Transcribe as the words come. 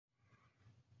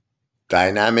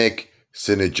Dynamic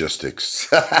synergistics.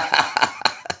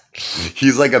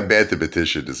 He's like a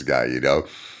mathematician, this guy, you know?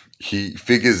 He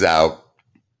figures out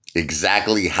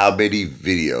exactly how many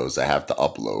videos I have to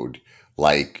upload.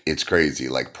 Like, it's crazy.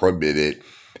 Like, per minute,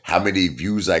 how many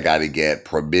views I got to get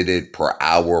per minute, per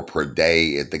hour, per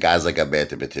day. The guy's like a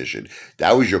mathematician.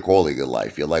 That was your calling in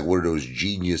life. You're like one of those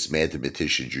genius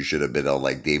mathematicians. You should have been on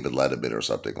like David Letterman or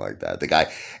something like that. The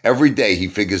guy, every day he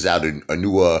figures out a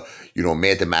newer,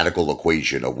 mathematical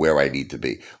equation of where I need to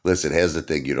be. Listen, here's the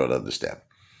thing you don't understand.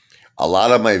 A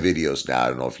lot of my videos now, I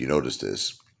don't know if you noticed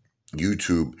this,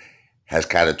 YouTube has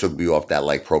kind of took me off that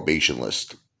like probation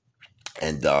list.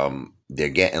 And they're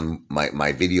getting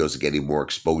my videos are getting more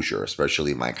exposure,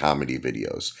 especially my comedy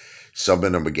videos. Some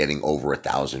of them are getting over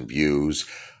 1,000 views.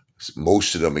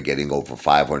 Most of them are getting over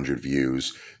 500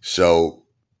 views. So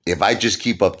if I just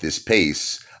keep up this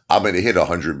pace, I'm going to hit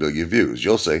 100 million views.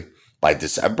 You'll see. By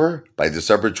December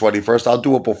 21st, I'll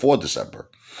do it before December.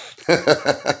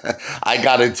 I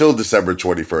got until December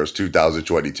 21st,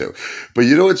 2022. But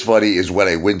you know what's funny is when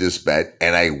I win this bet,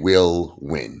 and I will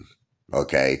win,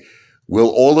 okay? Will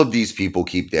all of these people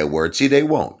keep their word? See, they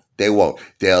won't. They won't.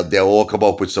 They'll all come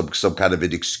up with some kind of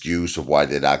an excuse of why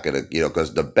they're not going to,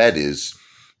 because the bet is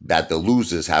that the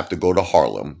losers have to go to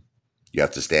Harlem. You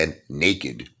have to stand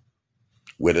naked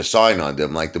with a sign on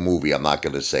them like the movie. I'm not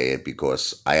going to say it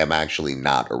because I am actually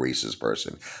not a racist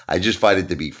person. I just find it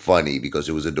to be funny because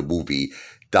it was in the movie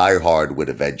Die Hard with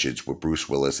a Vengeance with Bruce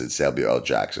Willis and Samuel L.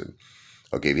 Jackson.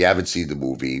 Okay, if you haven't seen the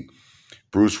movie,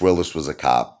 Bruce Willis was a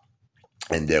cop.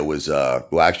 And there was,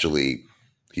 well, actually,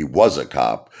 he was a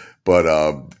cop, but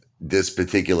this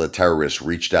particular terrorist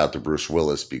reached out to Bruce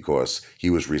Willis because he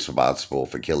was responsible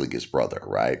for killing his brother,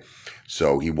 right?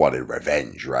 So he wanted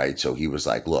revenge, right? So he was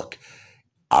like, look,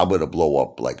 I'm going to blow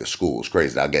up like a school. It's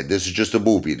crazy. Now, again, this is just a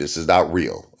movie. This is not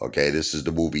real, okay? This is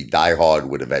the movie Die Hard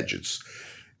with a Vengeance.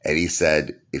 And he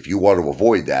said, if you want to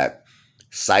avoid that,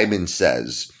 Simon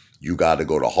says you got to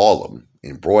go to Harlem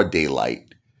in broad daylight.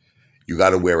 You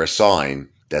got to wear a sign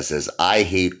that says, I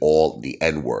hate all the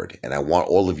N-word. And I want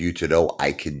all of you to know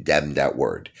I condemn that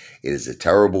word. It is a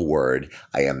terrible word.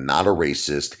 I am not a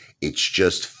racist. It's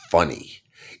just funny.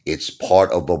 It's part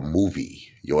of a movie.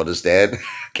 You understand?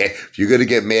 Okay. If you're going to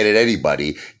get mad at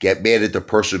anybody, get mad at the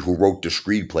person who wrote the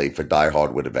screenplay for Die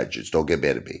Hard with a Vengeance. Don't get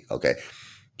mad at me. Okay.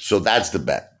 So that's the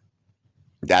bet.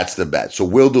 That's the bet. So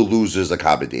will the losers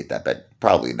accommodate that bet?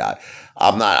 Probably not.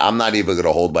 I'm not even going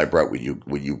to hold my breath when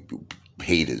you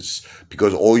haters,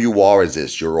 because all you are is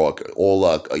this. You're all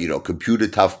computer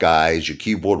tough guys. You're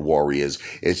keyboard warriors.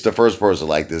 It's the first person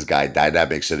like this guy,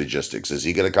 Dynamic Synergistics. Is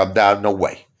he going to come down? No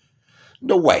way.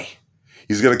 No way.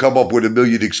 He's going to come up with a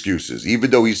million excuses, even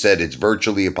though he said it's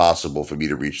virtually impossible for me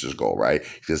to reach this goal, right?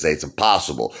 He's going to say it's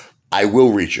impossible. I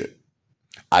will reach it.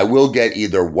 I will get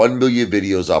either 1 million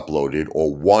videos uploaded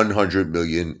or 100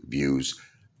 million views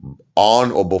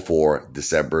on or before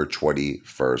December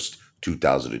 21st,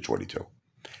 2022.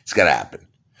 It's going to happen.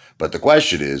 But the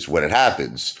question is, when it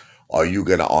happens, are you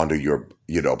going to honor your,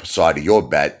 side of your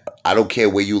bet? I don't care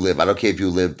where you live. I don't care if you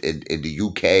lived in the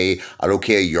UK. I don't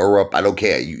care Europe. I don't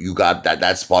care. You got that.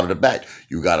 That's part of the bet.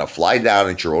 You got to fly down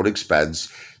at your own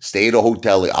expense, stay in a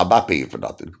hotel. I'm not paying for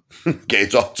nothing. Okay,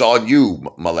 it's on you,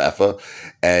 Malefa.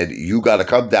 And you got to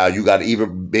come down. You got to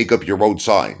even make up your own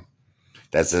sign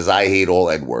that says, I hate all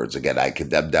N-words. Again, I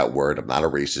condemn that word. I'm not a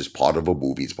racist. Part of a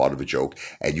movie. It's part of a joke.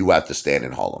 And you have to stand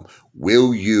in Harlem.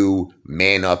 Will you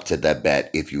man up to that bet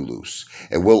if you lose?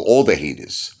 And will all the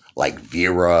haters, like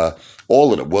Vera,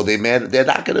 all of them, will they man? They're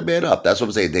not going to man up. That's what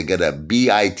I'm saying. They're going to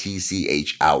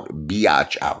bitch out.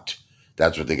 Biatch out.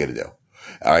 That's what they're going to do.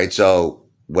 All right, so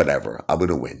whatever. I'm going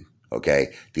to win.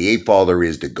 Okay? The Apefather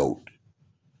is the GOAT.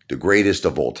 The greatest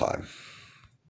of all time.